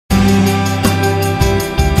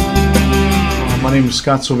My name is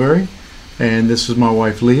Scott Silveri, and this is my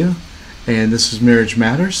wife Leah, and this is Marriage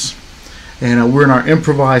Matters. And we're in our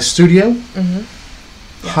improvised studio,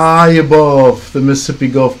 high above the Mississippi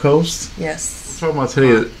Gulf Coast. Yes. What I'm talking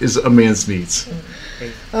about today is a man's needs.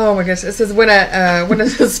 Oh my gosh! It says when a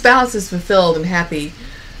spouse is fulfilled and happy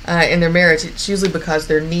in their marriage, it's usually because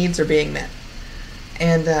their needs are being met.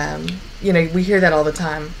 And we hear that all the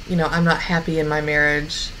time. I'm not happy in my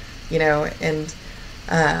marriage. And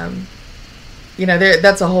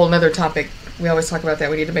that's a whole nother topic. We always talk about that.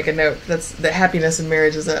 We need to make a note. That's the happiness in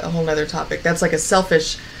marriage is a whole nother topic. That's like a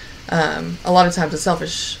selfish, a lot of times a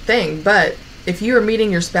selfish thing. But if you are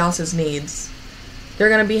meeting your spouse's needs, they're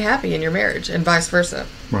going to be happy in your marriage, and vice versa.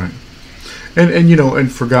 Right.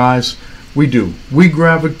 And for guys, we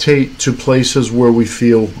gravitate to places where we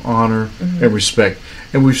feel honor and respect.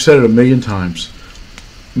 And we've said it a million times.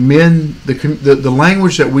 Men, the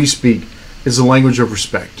language that we speak is the language of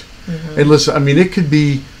respect. And listen, it could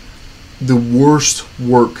be the worst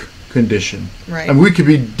work condition. Right. And we could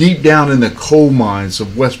be deep down in the coal mines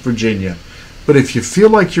of West Virginia. But if you feel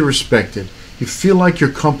like you're respected, you feel like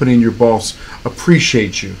your company and your boss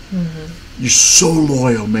appreciate you, you're so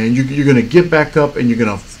loyal, man. You're going to get back up and you're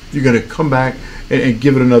going to come back and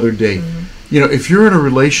give it another day. If you're in a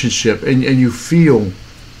relationship and you feel,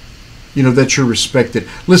 that you're respected.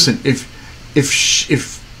 Listen, if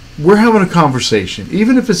we're having a conversation,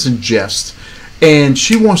 even if it's in jest, and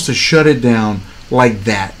she wants to shut it down like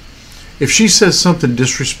that, if she says something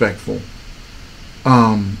disrespectful,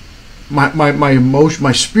 my emotion,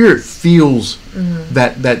 my spirit feels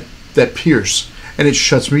that pierce, and it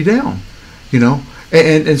shuts me down.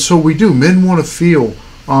 And so we do. Men want to feel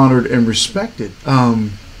honored and respected.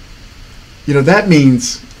 That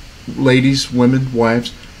means, ladies, women,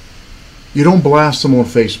 wives, you don't blast them on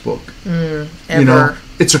Facebook. Ever.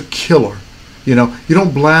 It's a killer. You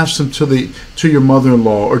don't blast them to your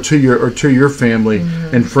mother-in-law or to your family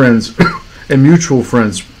and friends and mutual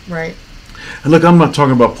friends. Right. And look, I'm not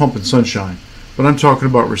talking about pumping sunshine, but I'm talking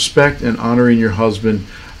about respect and honoring your husband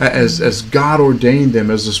as God ordained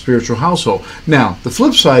them as a spiritual household. Now, the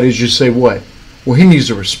flip side is you say what? Well, he needs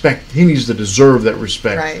to respect. He needs to deserve that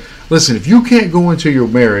respect. Right. Listen, if you can't go into your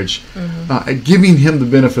marriage giving him the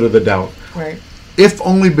benefit of the doubt, right, if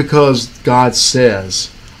only because God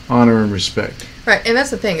says honor and respect. Right, and that's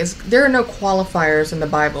the thing, is there are no qualifiers in the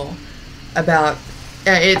Bible about,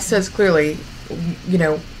 it says clearly,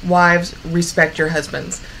 wives, respect your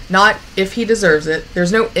husbands. Not if he deserves it.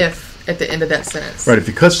 There's no if at the end of that sentence. Right, if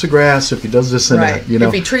he cuts the grass, if he does this and that,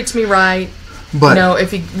 If he treats me right, but,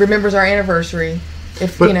 if he remembers our anniversary,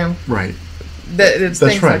 right. It's that's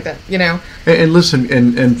things right. like that, And listen,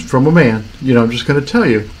 and from a man, I'm just going to tell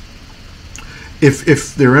you,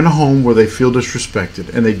 if they're in a home where they feel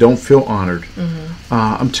disrespected and they don't feel honored,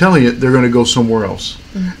 I'm telling you, they're going to go somewhere else.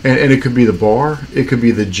 And it could be the bar, it could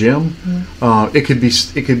be the gym, it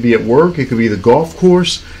could be at work, it could be the golf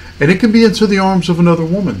course, and it could be into the arms of another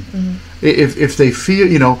woman. If they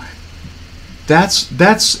feel,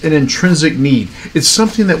 that's an intrinsic need. It's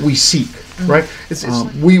something that we seek, right? It's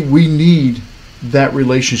we need that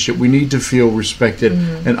relationship. We need to feel respected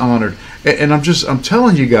and honored. And I'm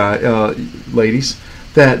telling you guys, ladies,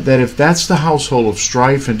 that if that's the household of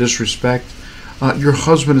strife and disrespect, your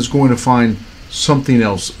husband is going to find something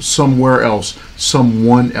else, somewhere else,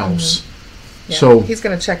 someone else. Yeah, so he's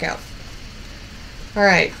going to check out. All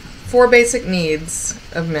right, 4 basic needs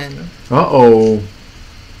of men.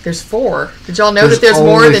 There's 4. Did y'all know that there's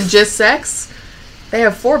more than just sex? They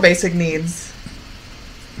have 4 basic needs.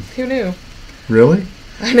 Who knew? Really?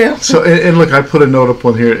 I know. So, and look, I put a note up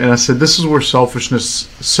on here, and I said, this is where selflessness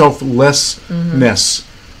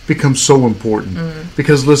becomes so important.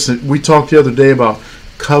 Because, listen, we talked the other day about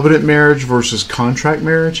covenant marriage versus contract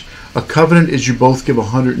marriage. A covenant is you both give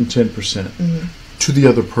 110% to the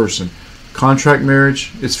other person. Contract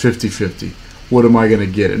marriage is 50-50. What am I going to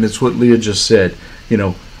get? And it's what Leah just said.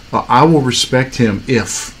 I will respect him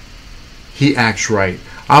if he acts right.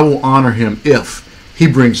 I will honor him if he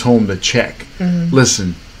brings home the check.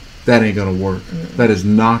 Listen, that ain't going to work. That is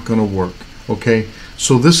not going to work. Okay?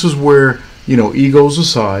 So this is where, egos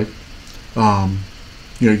aside,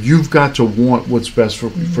 you've got to want what's best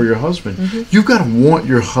for your husband. You've got to want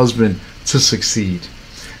your husband to succeed.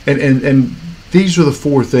 And these are the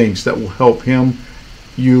 4 things that will help him,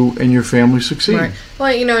 you, and your family succeed. Right.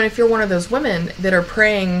 Well, and if you're one of those women that are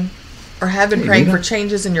praying or have been praying for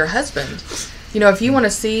changes in your husband, if you want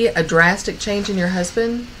to see a drastic change in your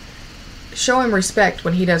husband, show him respect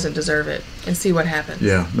when he doesn't deserve it and see what happens.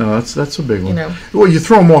 Yeah, no, that's a big one. Well, you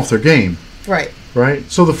throw them off their game. Right. Right?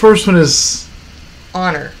 So the first one is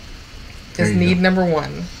honor. Is need number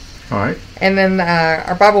 1. All right. And then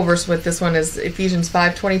our Bible verse with this one is Ephesians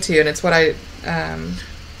 5:22, and it's what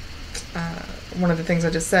one of the things I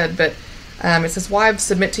just said, but it says, "Wives,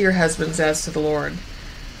 submit to your husbands as to the Lord.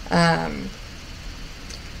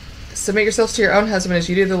 Submit yourselves to your own husband as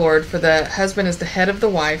you do the Lord, for the husband is the head of the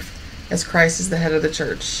wife, as Christ is the head of the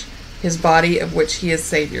church, his body, of which he is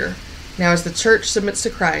Savior. Now as the church submits to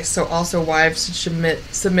Christ, so also wives should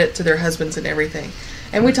submit to their husbands in everything."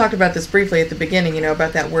 And we talked about this briefly at the beginning,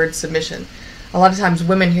 about that word submission. A lot of times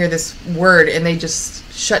women hear this word and they just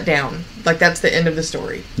shut down. Like that's the end of the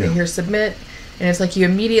story. Yeah. They hear submit, and it's like you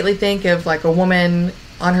immediately think of like a woman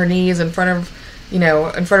on her knees in front of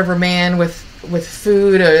her man with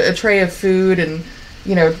food, a tray of food, and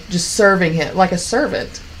just serving him like a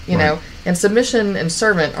servant. Right. And submission and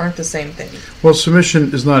servant aren't the same thing. Well,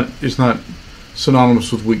 submission is not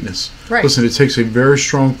synonymous with weakness. Right. Listen, it takes a very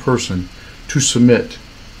strong person to submit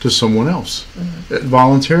to someone else. Mm-hmm.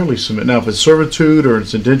 Voluntarily submit. Now, if it's servitude or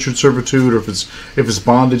it's indentured servitude, or if it's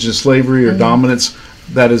bondage and slavery or mm-hmm. dominance,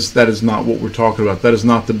 that is not what we're talking about. That is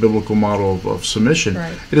not the biblical model of submission.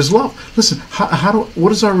 Right. It is love. Listen,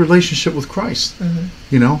 what is our relationship with Christ?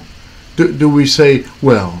 Mm-hmm. Do we say,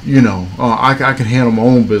 well, I can handle my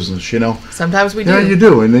own business, Sometimes we do. Yeah, you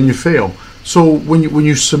do, and then you fail. So when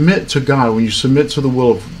you submit to God, when you submit to the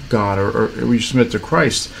will of God, or when you submit to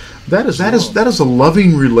Christ, that is a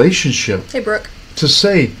loving relationship. Hey, Brooke. To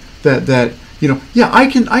say that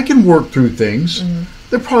I can work through things. Mm-hmm.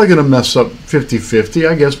 They're probably going to mess up 50-50,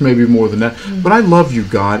 I guess maybe more than that. Mm-hmm. But I love you,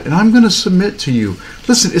 God, and I'm going to submit to you.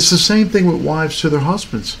 Listen, it's the same thing with wives to their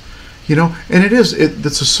husbands. And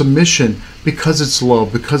it's a submission because it's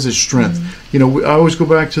love, because it's strength. Mm-hmm. I always go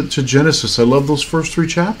back to Genesis. I love those first 3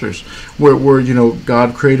 chapters where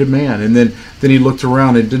God created man, and then he looked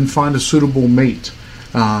around and didn't find a suitable mate.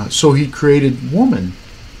 So he created woman.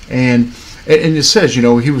 And it says,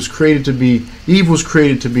 Eve was created to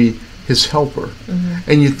be his helper.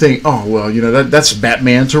 Mm-hmm. And you think, oh, well, that's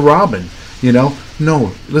Batman to Robin.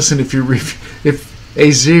 No, listen, if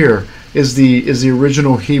Azir is the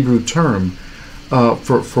original Hebrew term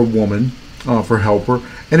for woman, for helper,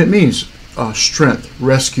 and it means strength,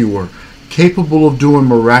 rescuer, capable of doing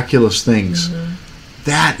miraculous things. Mm-hmm.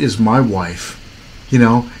 That is my wife.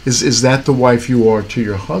 Is that the wife you are to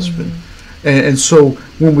your husband? Mm-hmm. And so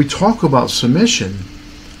when we talk about submission,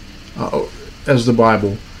 as the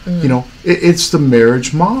Bible, mm-hmm. It's the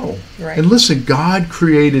marriage model. Right. And listen, God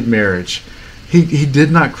created marriage. He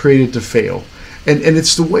did not create it to fail. And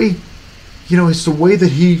it's the way. It's the way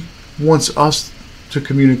that he wants us to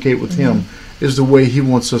communicate with mm-hmm. him is the way he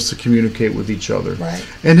wants us to communicate with each other. Right.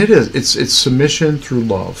 And it's submission through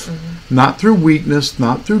love. Mm-hmm. Not through weakness,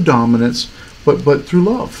 not through dominance, but through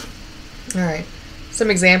love. All right. Some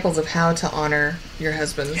examples of how to honor your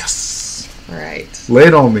husband. Yes. All right. Lay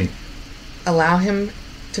it on me. Allow him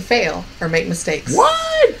to fail or make mistakes.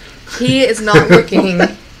 What? He is not looking,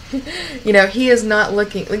 he is not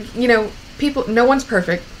looking, people, no one's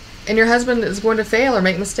perfect. And your husband is going to fail or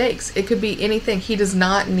make mistakes. It could be anything. He does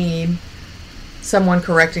not need someone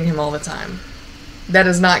correcting him all the time. That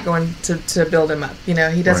is not going to build him up. He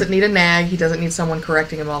doesn't need a nag. He doesn't need someone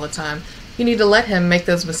correcting him all the time. You need to let him make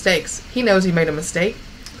those mistakes. He knows he made a mistake.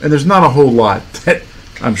 And there's not a whole lot that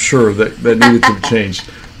I'm sure that needed to be changed.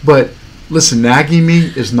 But listen, nagging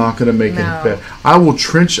me is not going to make it better. I will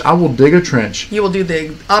dig a trench. You will do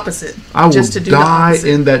the opposite. I will just to do die the opposite.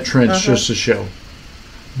 in that trench just to show.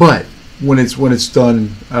 But when it's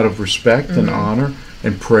done out of respect mm-hmm. and honor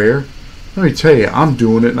and prayer, let me tell you, I'm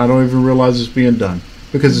doing it and I don't even realize it's being done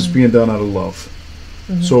because mm-hmm. it's being done out of love.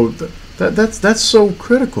 Mm-hmm. So that's so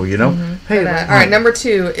critical, Mm-hmm. Hey, all right. Number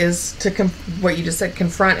 2 is to what you just said,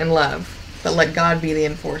 confront and love, but let God be the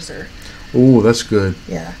enforcer. Oh, that's good.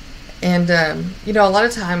 Yeah, and a lot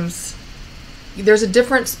of times there's a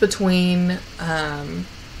difference between.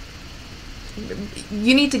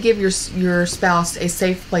 You need to give your spouse a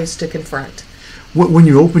safe place to confront. When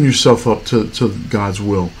you open yourself up to God's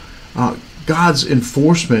will, God's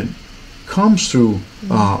enforcement comes through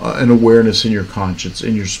an awareness in your conscience,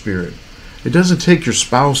 in your spirit. It doesn't take your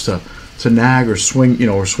spouse to nag or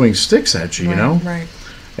swing sticks at you, Right.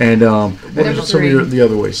 And what are some of the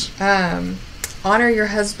other ways? Honor your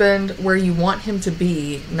husband where you want him to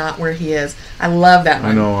be, not where he is. I love that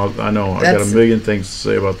one. I know. I got a million things to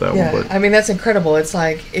say about that one. But that's incredible. It's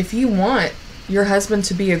like, if you want your husband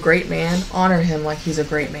to be a great man, honor him like he's a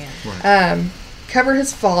great man. Right. Cover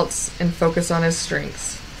his faults and focus on his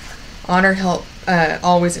strengths. Honor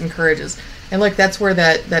always encourages. And look, that's where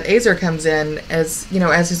that Azir comes in as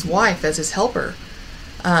his wife, as his helper.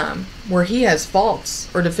 Where he has faults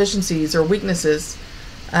or deficiencies or weaknesses.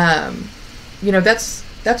 That's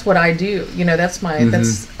that's what I do. You know, that's my,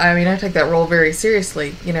 that's, I mean, I take that role very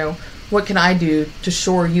seriously. You know, what can I do to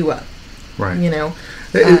shore you up? Right. You know,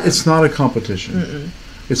 it's not a competition.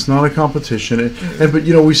 It's not a competition. And but,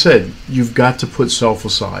 you know, we said you've got to put self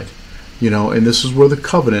aside, you know, and this is where the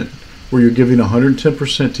covenant, where you're giving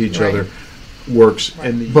 110% to each other, works.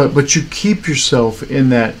 Right. And but you keep yourself in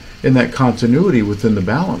that continuity within the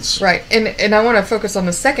balance. Right. And I want to focus on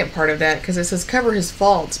the second part of that, because it says cover his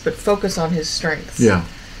faults, but focus on his strengths. Yeah.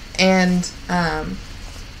 And,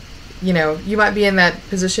 you know, you might be in that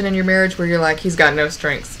position in your marriage where you're like, he's got no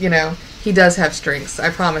strengths. You know, he does have strengths. I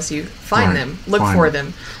promise you. Find them. Look for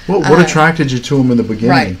them. Well, what attracted you to him in the beginning?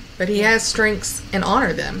 Right. But he has strengths, and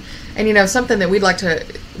honor them. And, you know, something that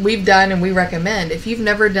we've done and we recommend, if you've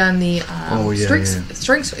never done the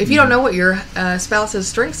strengths, if you don't know what your spouse's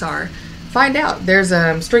strengths are, find out. There's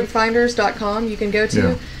strengthfinders.com you can go to.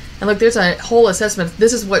 Yeah. And look, there's a whole assessment.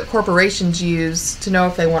 This is what corporations use to know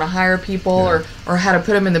if they want to hire people or how to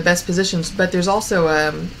put them in the best positions. But there's also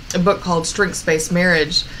a book called Strengths-Based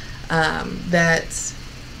Marriage that,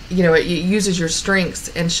 you know, it uses your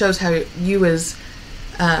strengths and shows how you as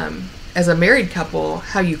a married couple,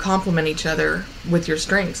 how you complement each other with your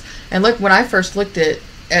strengths. And look, when I first looked at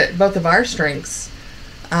both of our strengths,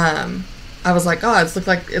 I was like, oh,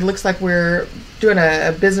 it looks like we're doing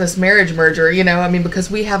a business marriage merger, you know. I mean, because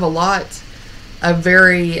we have a lot of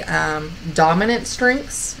very dominant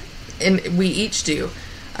strengths, and we each do,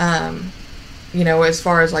 you know, as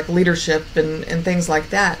far as like leadership and things like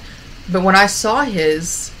that. But when I saw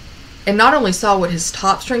his, and not only saw what his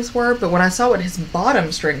top strengths were, but when I saw what his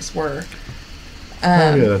bottom strengths were,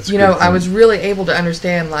 you know, I was really able to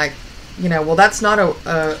understand, like, you know, well, that's not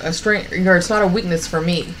a strength, or it's not a weakness for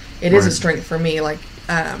me. It is a strength for me. Like,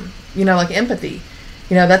 you know, like empathy,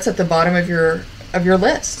 you know, that's at the bottom of your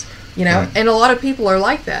list, you know, and a lot of people are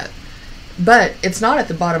like that, but it's not at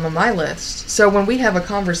the bottom of my list. So when we have a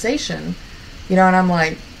conversation, you know, and I'm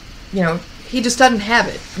like, you know, he just doesn't have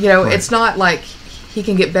it, you know, it's not like he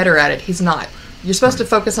can get better at it. He's not. You're supposed to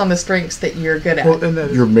focus on the strengths that you're good at. Well, and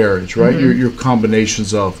that your marriage, right? Your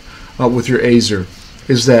combinations of with your Azer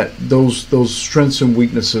is that those strengths and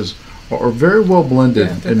weaknesses are very well blended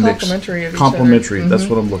and mixed. Complementary. That's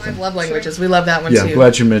what I'm looking for. Love languages. We love that one too. Yeah,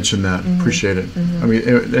 glad you mentioned that. Appreciate it. I mean,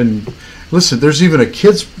 and listen, there's even a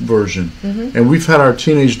kids version, and we've had our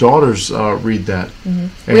teenage daughters read that.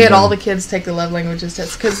 We had all the kids take the love languages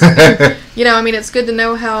test because, you know, I mean, it's good to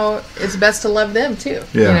know how it's best to love them too.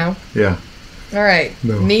 Yeah. You know? Yeah. All right.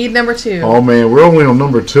 No. Need number 2. Oh man, we're only on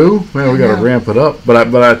number 2. Man, we got to ramp it up. But I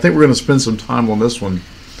think we're going to spend some time on this one.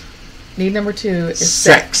 Need number 2 is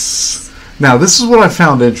sex. Now, this is what I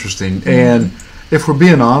found interesting, and if we're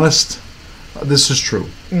being honest, this is true.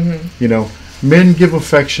 You know, men give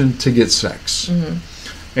affection to get sex,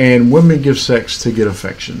 and women give sex to get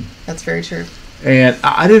affection. That's very true. And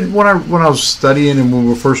I didn't when I was studying and when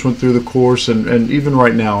we first went through the course, and even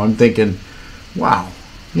right now, I'm thinking, wow,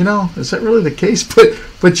 you know, is that really the case?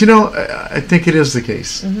 But you know, I think it is the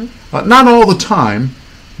case. Not all the time,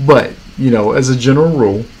 but you know, as a general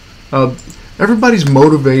rule. Everybody's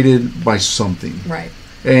motivated by something, right?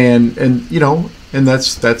 And you know, and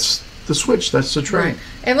that's the switch. That's the trade. Right.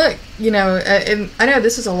 And look, you know, and I know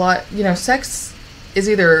this is a lot. You know, sex is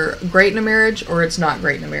either great in a marriage or it's not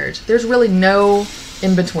great in a marriage. There's really no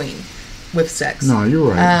in between with sex. No,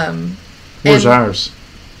 you're right. Where's ours?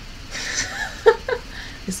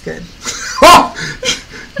 It's good.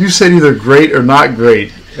 You said either great or not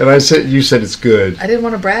great, and you said it's good. I didn't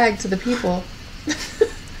want to brag to the people.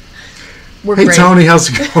 Hey great. Tony, how's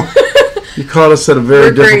it going? You caught us at a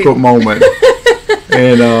very difficult moment,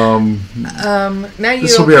 and now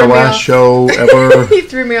this will be our last show ever. He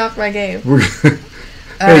threw me off my game.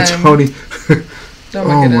 Hey Tony!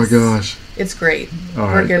 Oh my gosh! It's great. All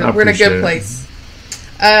right, we're in a good place.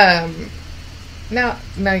 Now,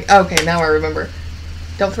 okay, now I remember.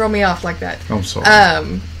 Don't throw me off like that. I'm sorry.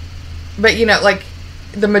 But you know, like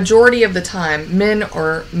the majority of the time, men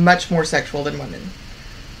are much more sexual than women.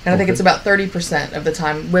 And I think it's about 30% of the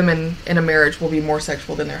time women in a marriage will be more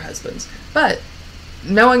sexual than their husbands. But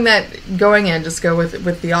knowing that going in, just go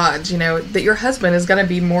with the odds, you know, that your husband is going to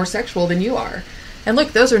be more sexual than you are. And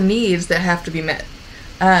look, those are needs that have to be met.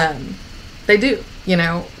 They do, you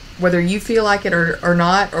know, whether you feel like it or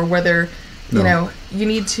not, or whether, you know,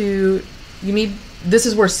 this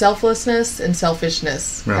is where selflessness and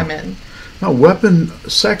selfishness come in. No,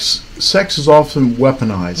 sex is often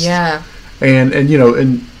weaponized. Yeah. And you know,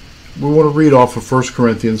 and we want to read off of 1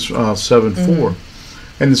 Corinthians 7:4.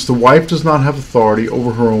 And it's the wife does not have authority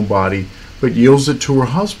over her own body, but yields it to her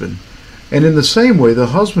husband. And in the same way, the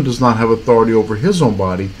husband does not have authority over his own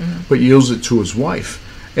body, but yields it to his wife.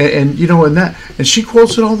 And you know, and she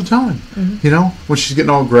quotes it all the time. You know, when she's getting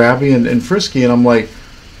all grabby and frisky, and I'm like,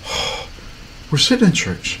 oh, we're sitting in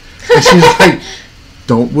church, and she's like,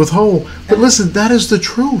 don't withhold. But listen, that is the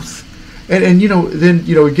truth. And you know, then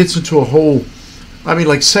you know, it gets into a whole. I mean,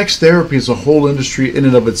 like sex therapy is a whole industry in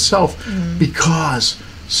and of itself because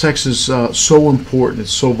sex is so important. It's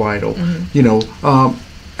so vital. You know,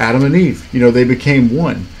 Adam and Eve. You know, they became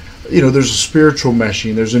one. You know, there's a spiritual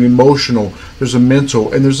meshing, there's an emotional, there's a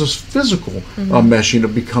mental, and there's this physical meshing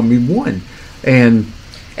of becoming one. And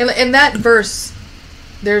that verse,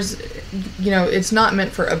 there's, you know, it's not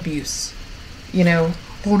meant for abuse. You know.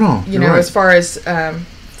 Oh no. You know, right. as far as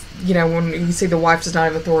you know, when you say the wife does not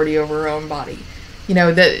have authority over her own body, you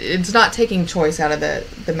know, that it's not taking choice out of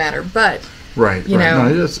the matter, but right. You know,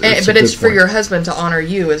 no, but it's for your husband to honor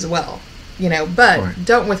you as well. You know, but right.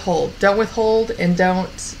 Don't withhold, and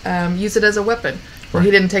don't use it as a weapon. Well, right. He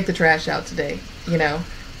didn't take the trash out today. You know,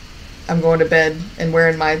 I'm going to bed and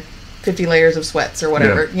wearing my 50 layers of sweats or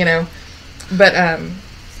whatever. Yeah. You know, but and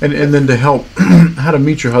then to help how to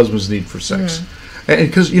meet your husband's need for sex, and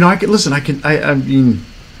because you know, I mean,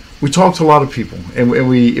 we talk to a lot of people, and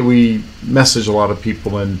we message a lot of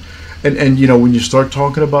people, and you know, when you start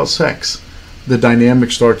talking about sex, the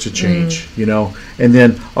dynamic starts to change, you know, and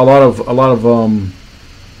then a lot of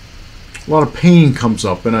pain comes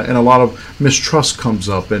up, and a lot of mistrust comes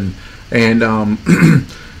up, and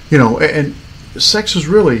you know, and sex is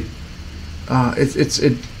really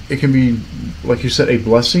it can be, like you said, a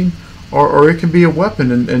blessing, or it can be a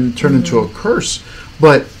weapon and turn into a curse.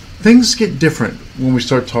 But things get different when we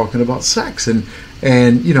start talking about sex, and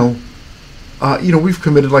you know, we've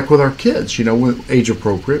committed, like with our kids, you know, when age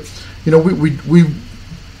appropriate. You know, we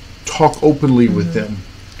talk openly with them,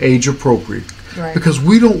 age appropriate, right. Because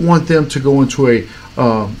we don't want them to go into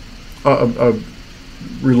a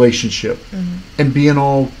relationship and being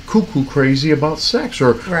all cuckoo crazy about sex,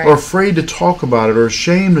 or afraid to talk about it, or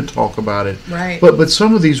ashamed to talk about it. Right. But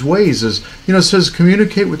some of these ways is, you know, it says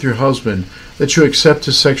communicate with your husband that you accept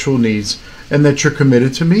his sexual needs and that you're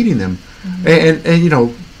committed to meeting them. And you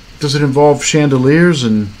know, does it involve chandeliers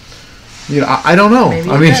and, you know, I don't know. Maybe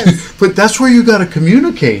I mean, does. But that's where you got to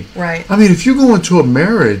communicate. Right. I mean, if you go into a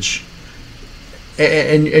marriage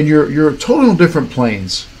and you're totally on different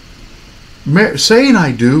planes, saying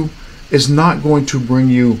I do is not going to bring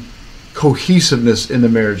you cohesiveness in the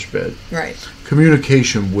marriage bed. Right.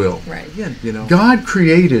 Communication will. Right. Again, you know, God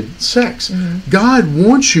created sex. God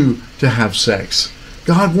wants you to have sex.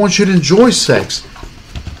 God wants you to enjoy sex.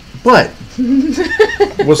 But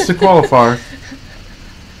what's the qualifier?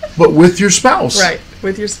 But with your spouse. Right,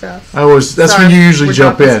 with your spouse. That's when you usually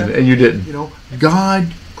jump in, and you didn't. You know,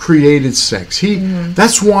 God created sex.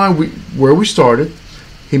 That's why where we started.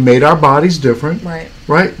 He made our bodies different. Right.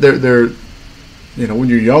 Right? They're you know, when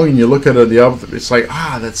you're young and you look at the other, it's like,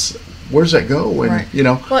 where does that go? And you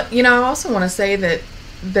know. Well, you know, I also want to say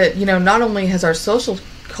that you know, not only has our social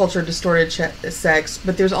culture distorted sex,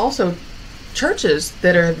 but there's also churches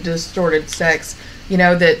that have distorted sex. You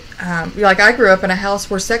know, that, like, I grew up in a house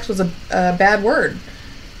where sex was a bad word.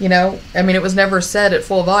 You know, I mean, it was never said at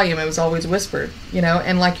full volume. It was always whispered, you know,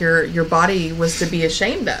 and like your body was to be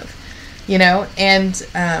ashamed of, you know. And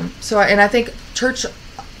so I think church,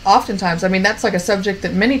 oftentimes, I mean, that's like a subject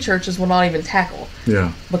that many churches will not even tackle.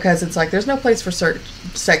 Yeah. Because it's like, there's no place for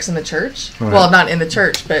sex in the church. Right. Well, not in the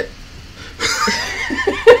church, but...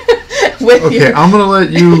 Okay, I'm going to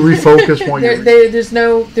let you refocus while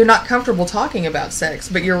they're not comfortable talking about sex,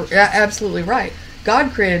 but you're absolutely right.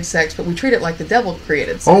 God created sex, but we treat it like the devil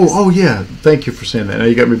created sex. Oh yeah. Thank you for saying that. Now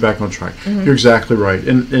you got me back on track. You're exactly right.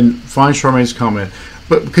 And find Charmaine's comment.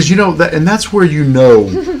 But because you know that, and that's where you know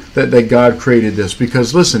that God created this.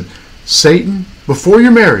 Because listen, Satan, before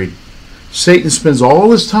you're married, Satan spends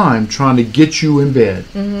all his time trying to get you in bed.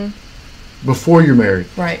 Before you're married.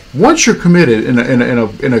 Right. Once you're committed in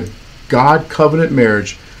a God covenant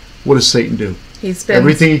marriage, what does Satan do? He spends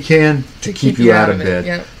everything he can to keep you out of bed.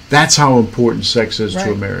 Yep. That's how important sex is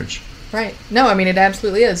to a marriage. Right. No, I mean, it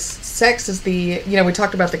absolutely is. Sex is we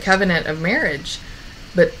talked about the covenant of marriage,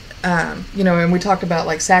 but, you know, and we talked about,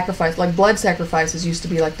 like, sacrifice, like blood sacrifices used to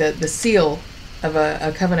be like the seal of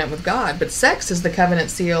a covenant with God, but sex is the covenant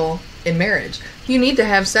seal in marriage. You need to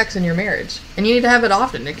have sex in your marriage, and you need to have it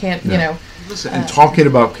often. It can't, you know. Listen, and talking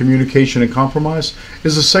about communication and compromise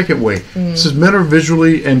is the second way. It says men are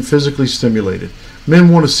visually and physically stimulated. Men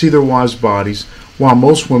want to see their wives' bodies, while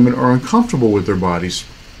most women are uncomfortable with their bodies.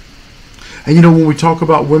 And you know, when we talk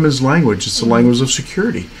about women's language, it's the language of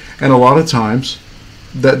security. And a lot of times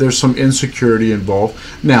that there's some insecurity involved.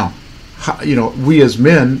 Now, you know, we as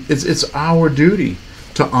men, it's our duty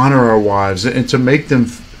to honor our wives and to make them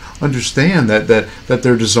understand that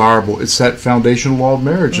they're desirable. It's that foundational law of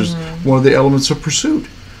marriage is one of the elements of pursuit.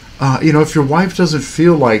 If your wife doesn't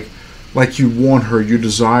feel like you want her, you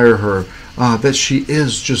desire her, that she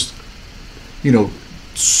is just,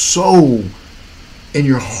 so in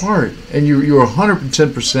your heart, and you're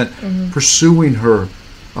 110% pursuing her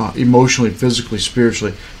emotionally, physically,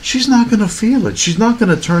 spiritually, she's not going to feel it. She's not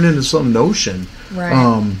going to turn into some notion.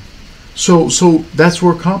 Right. So that's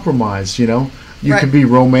where compromise, You Right. could be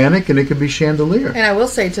romantic and it could be chandelier. And I will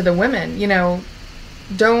say to the women,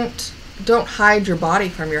 don't hide your body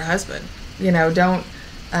from your husband. Don't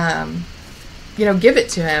give it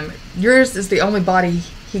to him. Yours is the only body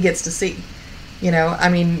he gets to see.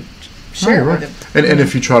 Share it with him. And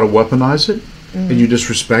if you try to weaponize it and you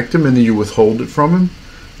disrespect him and then you withhold it from him,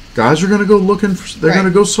 guys are going to go looking for, they're going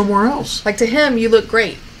to go somewhere else. Like, to him, you look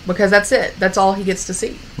great because that's it. That's all he gets to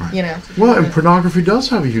see. Right. Well, and pornography does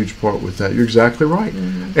have a huge part with that. You're exactly right.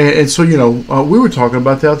 And so, we were talking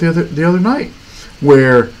about that the other night,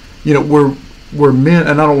 where, where men,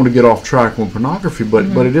 and I don't want to get off track on pornography, but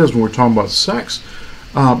it is when we're talking about sex,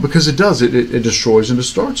 because it does, it destroys and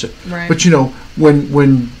distorts it. Right. But,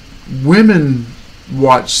 when women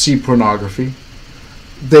see pornography,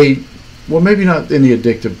 well, maybe not in the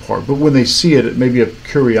addictive part, but when they see it, it may be a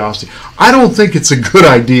curiosity. I don't think it's a good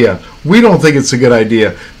idea. We don't think it's a good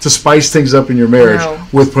idea to spice things up in your marriage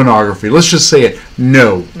with pornography. Let's just say it.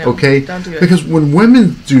 No. Okay? Don't do it. Because when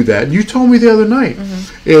women do that, you told me the other night,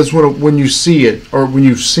 is when you see it or when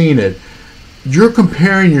you've seen it, you're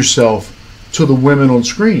comparing yourself to the women on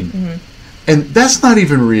screen. And that's not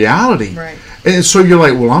even reality. Right. And so you're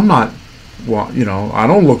like, well, I'm not. Well, I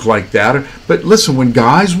don't look like that. But listen, when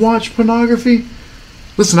guys watch pornography,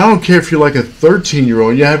 listen, I don't care if you're like a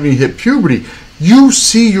 13-year-old, you haven't even hit puberty. You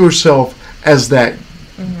see yourself as that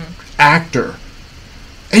actor.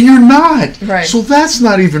 And you're not. Right. So that's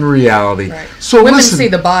not even reality. Right. So women listen, see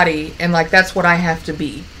the body and that's what I have to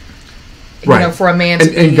be. Right. For a man to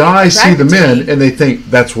be. And guys see the attracted to men me. and they think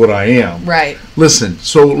that's what I am. Right. Listen,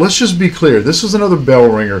 so let's just be clear. This is another bell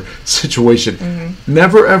ringer situation.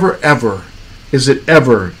 Never, ever, ever is it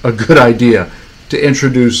ever a good idea to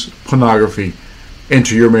introduce pornography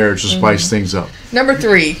into your marriage to spice things up. Number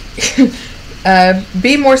 3,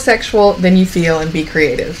 be more sexual than you feel and be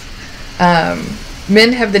creative.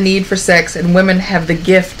 Men have the need for sex and women have the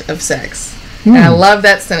gift of sex. And I love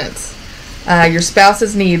that sentence. Your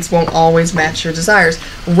spouse's needs won't always match your desires.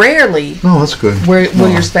 Rarely that's good. will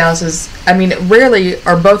your spouse's, rarely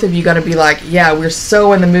are both of you going to be like, yeah, we're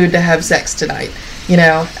so in the mood to have sex tonight.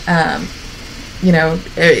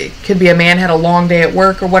 It could be a man had a long day at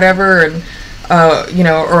work or whatever, and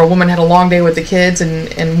or a woman had a long day with the kids,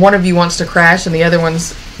 and one of you wants to crash and the other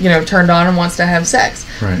one's turned on and wants to have sex.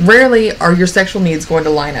 Right. Rarely are your sexual needs going to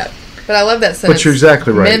line up. But I love that sentence. But you're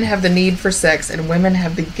exactly right. Men have the need for sex and women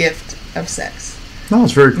have the gift of sex. No,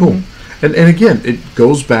 it's very cool. And again, it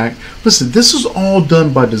goes back. Listen, this is all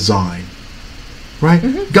done by design, right?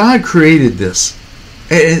 God created this,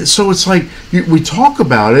 and so it's like we talk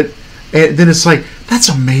about it, and then it's like, that's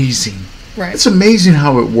amazing. Right. It's amazing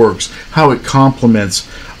how it works, how it complements.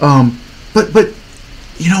 But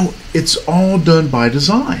it's all done by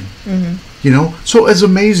design. So as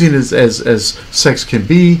amazing as sex can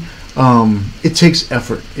be, it takes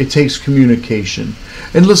effort. It takes communication.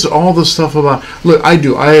 And listen, all the stuff about, look, I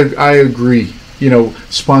agree,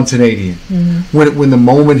 spontaneity. When the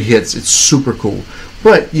moment hits, it's super cool.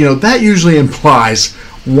 But, that usually implies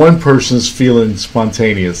one person's feeling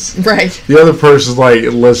spontaneous. Right. The other person's like,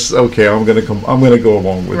 I'm gonna go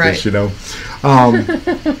along with this,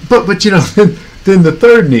 But then the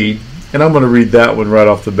third need, and I'm gonna read that one right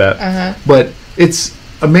off the bat. But it's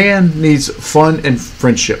a man needs fun and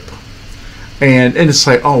friendship. And it's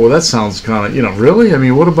like, oh, well, that sounds kind of, really? I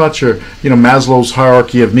mean, what about your, Maslow's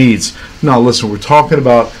hierarchy of needs? No, listen, we're talking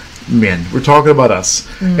about men. We're talking about us.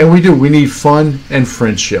 And we need fun and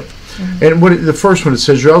friendship. And the first one, it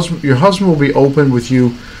says, your husband will be open with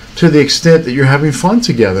you to the extent that you're having fun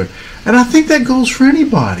together. And I think that goes for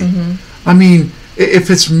anybody. I mean,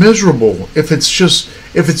 if it's miserable, if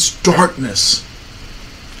it's darkness,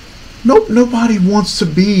 nobody wants to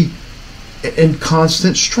be in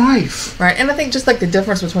constant strife. Right. And I think just like the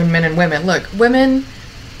difference between men and women. Look, women,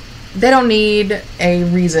 they don't need a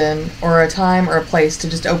reason or a time or a place to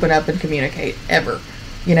just open up and communicate, ever.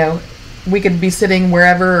 We could be sitting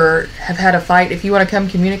wherever or have had a fight. If you want to come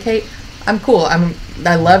communicate, I'm cool.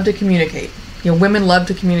 I love to communicate. Women love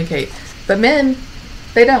to communicate. But men,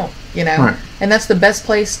 they don't, Right. And that's the best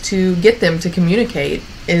place to get them to communicate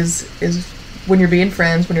is when you're being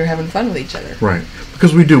friends, when you're having fun with each other. Right.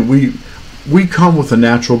 Because we we come with a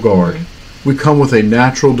natural guard. We come with a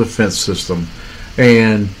natural defense system,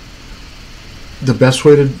 and the best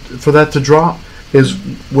way for that to drop is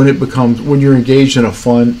when you're engaged in a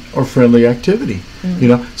fun or friendly activity. You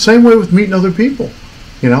know, same way with meeting other people.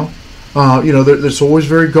 You know, it's always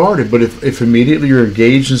very guarded. But if immediately you're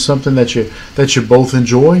engaged in something that you both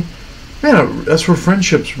enjoy, man, that's where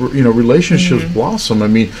friendships, relationships blossom. I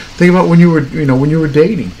mean, think about when you were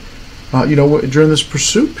dating. During this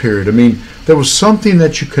pursuit period, I mean, there was something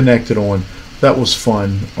that you connected on that was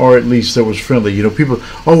fun, or at least that was friendly. You know, people,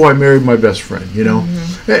 oh, I married my best friend, you know.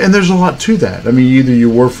 And there's a lot to that. I mean, either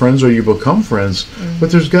you were friends or you become friends,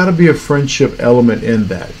 but there's got to be a friendship element in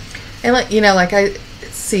that. And, like I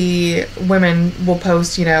see women will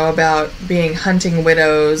post, about being hunting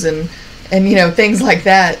widows and things like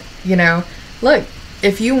that. Look,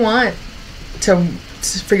 if you want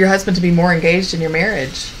for your husband to be more engaged in your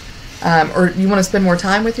marriage, or you want to spend more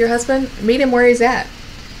time with your husband, meet him where he's at.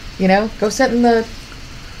 Go sit in the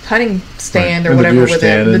hunting stand or whatever with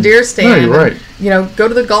him, the deer stand. No, you're right. Go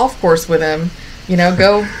to the golf course with him.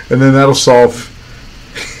 Go. And then that'll solve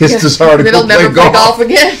his desire to go play golf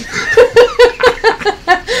again.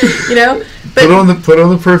 But put on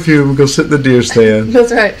the perfume and go sit in the deer stand.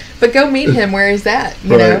 That's right. But go meet him where he's at.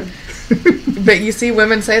 You know. But you see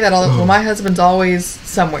women say that all the time. Well, my husband's always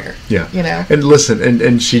somewhere. Yeah. And listen,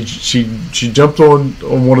 and she jumped on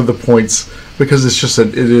one of the points because it's just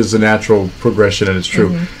it is a natural progression, and it's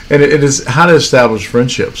true. And it is how to establish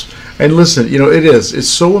friendships. And listen, it's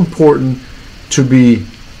so important to be,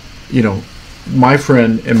 my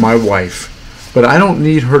friend and my wife, but I don't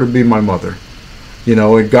need her to be my mother.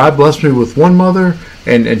 And God blessed me with one mother,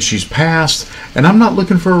 and she's passed, and I'm not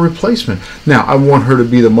looking for a replacement. Now, I want her to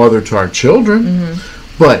be the mother to our children,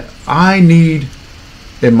 but I need,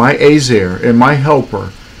 in my Azer, in my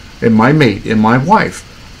helper, in my mate, in my wife,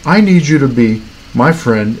 I need you to be my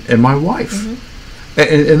friend and my wife.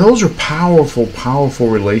 And those are powerful, powerful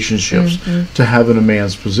relationships to have in a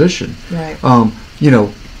man's position. Right.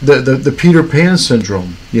 The Peter Pan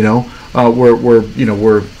syndrome,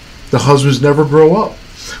 where the husbands never grow up.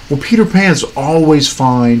 Well, Peter Pan's always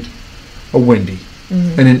find a Wendy,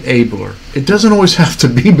 an enabler. It doesn't always have to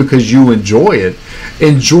be because you enjoy it.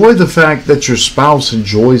 Enjoy the fact that your spouse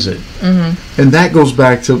enjoys it. And that goes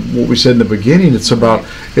back to what we said in the beginning. It's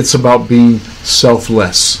about being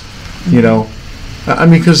selfless. I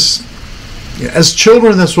mean, because as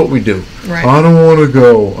children, that's what we do. Right. I don't want to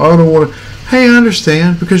go. I don't want to. Hey, I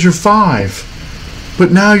understand because you're 5,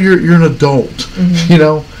 but now you're an adult.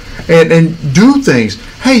 And do things.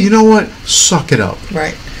 Hey, you know what? Suck it up.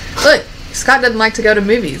 Right. Look, Scott doesn't like to go to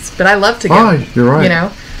movies, but I love to go. Oh, you're right.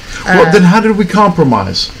 Well, then how did we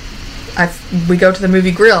compromise? We go to the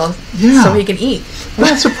movie grill so he can eat. Well,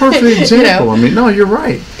 that's a perfect example. I mean, no, you're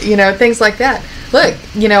right. Things like that. Look,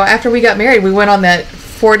 after we got married, we went on that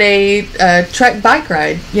 4-day Trek bike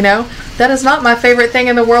ride. That is not my favorite thing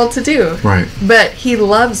in the world to do. Right. But he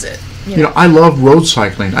loves it. I love road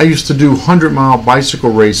cycling. I used to do 100-mile bicycle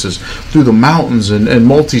races through the mountains and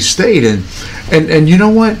multi-state. And you know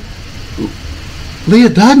what? Leah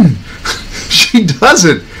doesn't. She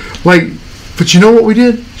doesn't. But you know what we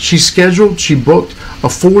did? She booked a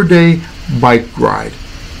 4-day bike ride.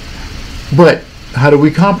 But how do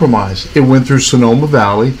we compromise? It went through Sonoma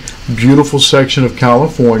Valley, beautiful section of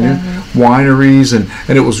California, wineries, and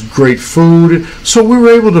it was great food. So we were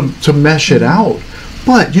able to mesh it out.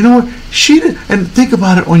 But you know what? She did, and think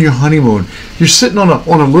about it on your honeymoon. You're sitting on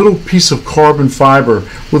a little piece of carbon fiber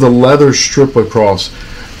with a leather strip across,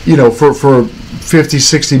 for 50,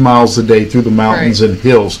 60 miles a day through the mountains and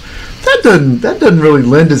hills. That doesn't really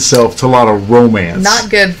lend itself to a lot of romance. Not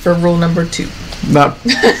good for rule number 2. Not.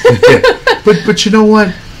 Yeah. But you know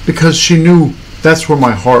what? Because she knew that's where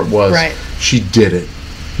my heart was. Right. She did it.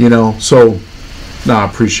 So. No, I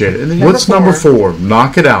appreciate it. And what's number 4?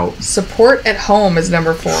 Knock it out. Support at home is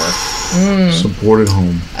number 4. Support at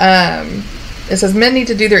home. It says men need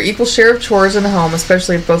to do their equal share of chores in the home,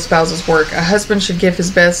 especially if both spouses work. A husband should give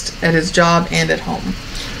his best at his job and at home.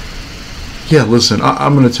 Yeah, listen,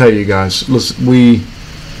 I'm going to tell you guys. Listen,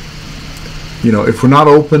 if we're not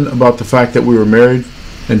open about the fact that we were married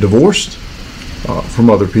and divorced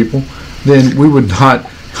from other people, then we would not.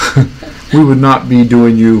 We would not be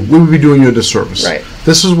doing you. We would be doing you a disservice. Right.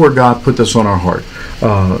 This is where God put this on our heart.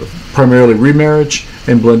 Primarily remarriage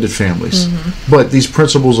and blended families, but these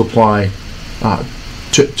principles apply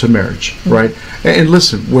to marriage, right? And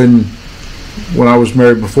listen, when I was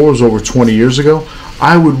married before, it was over 20 years ago.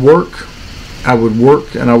 I would work. I was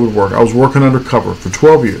working undercover for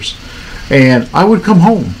 12 years, and I would come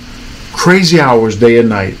home, crazy hours, day and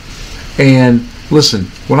night, and Listen,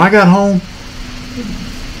 when I got home,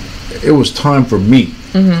 it was time for me.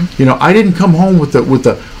 You know, I didn't come home with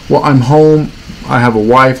the well, I'm home, I have a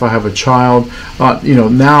wife, I have a child. You know,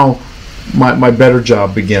 now my better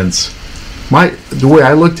job begins. The way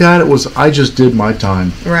I looked at it was I just did my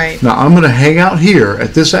time. Right. Now I'm going to hang out here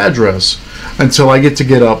at this address until I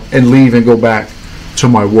get up and leave and go back to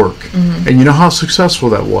my work. And you know how successful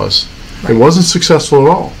that was? Right. It wasn't successful at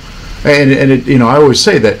all. And it, you know, I always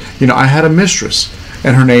say that, you know, I had a mistress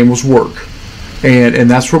and her name was work. And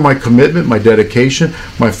that's where my commitment, my dedication,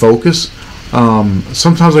 my focus.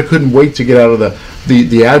 Sometimes I couldn't wait to get out of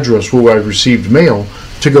the address where I received mail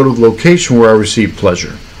to go to the location where I received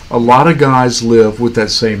pleasure. A lot of guys live with that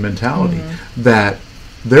same mentality, that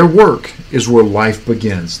their work is where life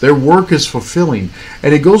begins. Their work is fulfilling.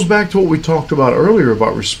 And it goes back to what we talked about earlier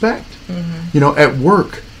about respect. You know, at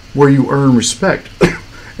work where you earn respect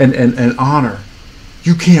and honor,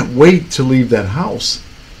 you can't wait to leave that house.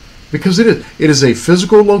 Because it is a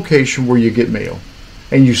physical location where you get mail,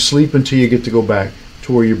 and you sleep until you get to go back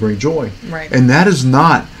to where you bring joy. Right. And that is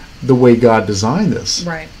not the way God designed this.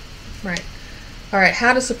 Right. Right. All right.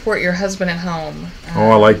 How to support your husband at home.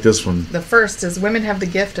 I like this one. The first is women have the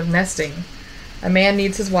gift of nesting. A man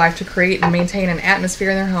needs his wife to create and maintain an atmosphere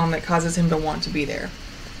in their home that causes him to want to be there.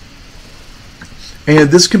 And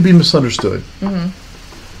this can be misunderstood.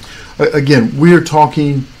 Again, we're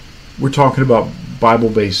talking about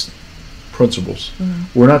Bible-based principles.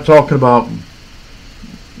 We're not talking about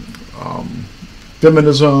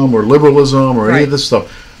feminism or liberalism or any of this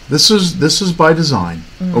stuff. This is by design,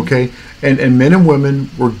 okay? And men and women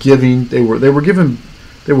were giving. They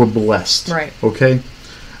were blessed, right? Okay,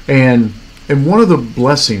 and one of the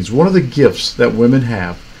blessings, one of the gifts that women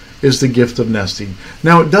have is the gift of nesting.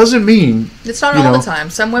 Now, it doesn't mean it's not all the time.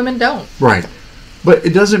 Some women don't, right? But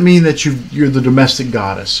it doesn't mean that you're the domestic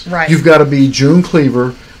goddess. Right. You've got to be June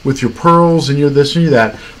Cleaver with your pearls and you're this and you're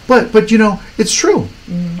that. But you know, it's true.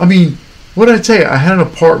 I mean, what did I tell you? I had an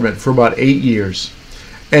apartment for about 8 years,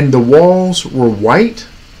 and the walls were white,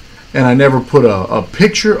 and I never put a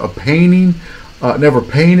picture, a painting, never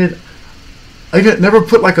painted. I never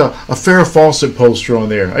put like a Farrah Fawcett poster on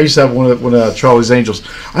there. I used to have one of Charlie's Angels.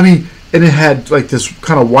 I mean, and it had like this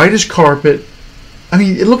kind of whitish carpet. I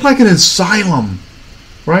mean, it looked like an asylum,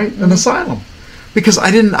 right? An asylum. Because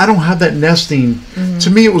I don't have that nesting. To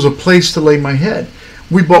me, it was a place to lay my head.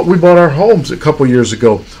 We bought our homes a couple years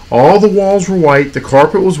ago. All the walls were white. The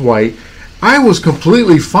carpet was white. I was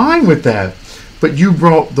completely fine with that. But you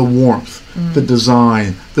brought the warmth, the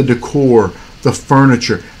design, the decor, the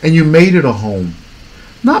furniture, and you made it a home.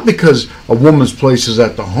 Not because a woman's place is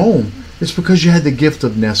at the home. It's because you had the gift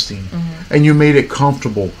of nesting, and you made it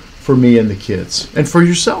comfortable for me and the kids, and for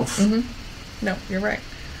yourself. No, you're right.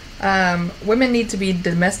 Women need to be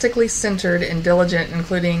domestically centered and diligent,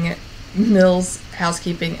 including meals,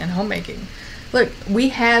 housekeeping, and homemaking. Look, we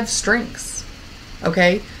have strengths,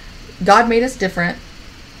 okay? God made us different,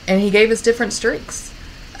 and He gave us different strengths.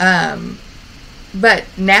 But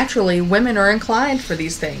naturally, women are inclined for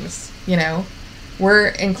these things, you know? We're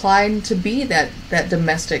inclined to be that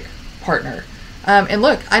domestic partner. And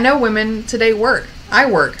look, I know women today work. I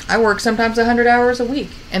work sometimes 100 hours a week,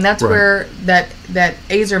 and that's where that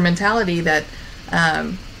Azer mentality that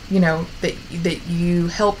you know, that you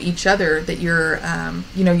help each other, that you're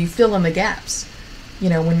you know, you fill in the gaps, you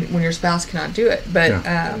know, when your spouse cannot do it. But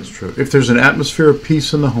that's true. If there's an atmosphere of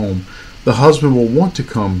peace in the home, the husband will want to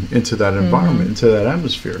come into that environment, into that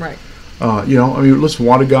atmosphere. Right. You know, I mean, listen, a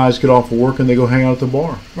lot of guys get off of work and they go hang out at the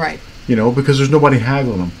bar. Right. You know, because there's nobody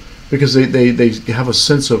haggling them, because they have a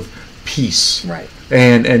sense of peace. Right.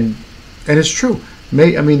 And it's true.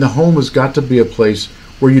 I mean, the home has got to be a place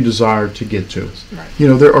where you desire to get to. Right. You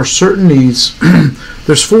know, there are certain needs.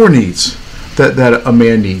 There's 4 needs that a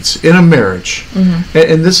man needs in a marriage,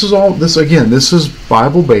 and this is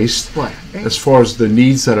Bible based. Right. As far as the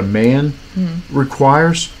needs that a man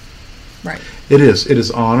requires. Right. It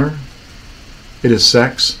is honor. It is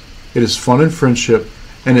sex. It is fun and friendship,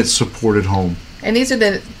 and it's supported home. And these are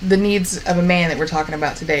the needs of a man that we're talking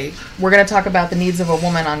about today. We're going to talk about the needs of a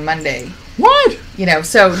woman on Monday. What? You know,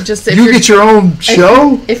 so just if you get your own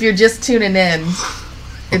show. If you're just tuning in,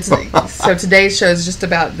 it's so today's show is just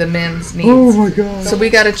about the men's needs. Oh my God! So we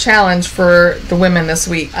got a challenge for the women this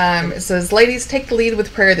week. It says, "Ladies, take the lead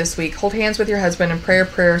with prayer this week. Hold hands with your husband and pray a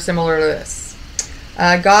prayer similar to this."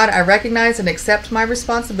 God, I recognize and accept my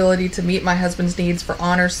responsibility to meet my husband's needs for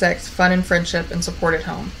honor, sex, fun, and friendship, and support at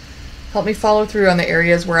home. Help me follow through on the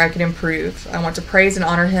areas where I can improve. I want to praise and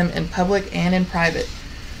honor him in public and in private.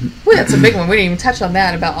 Well, that's a big one. We didn't even touch on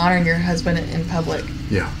that about honoring your husband in public.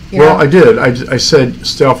 Yeah. You Well, know? I did. I said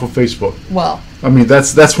stay off of Facebook. Well, I mean,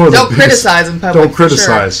 that's one of the don't biggest. criticize in public. Don't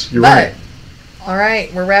criticize. For sure. You're But, right. All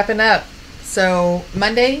right, we're wrapping up. So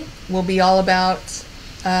Monday will be all about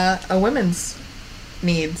a women's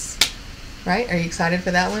needs. Right? Are you excited for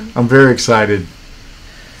that one? I'm very excited.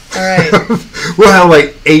 All right. We'll have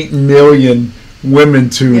like 8 million women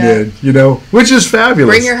tune Yeah. in, you know, which is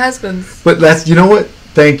fabulous. Bring your husbands. But that's, you know what?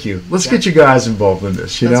 Thank you. Let's Yeah. get you guys involved in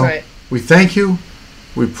this, you That's know. right. We thank you.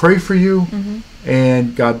 We pray for you. Mm-hmm.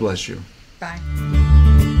 And God bless you. Bye.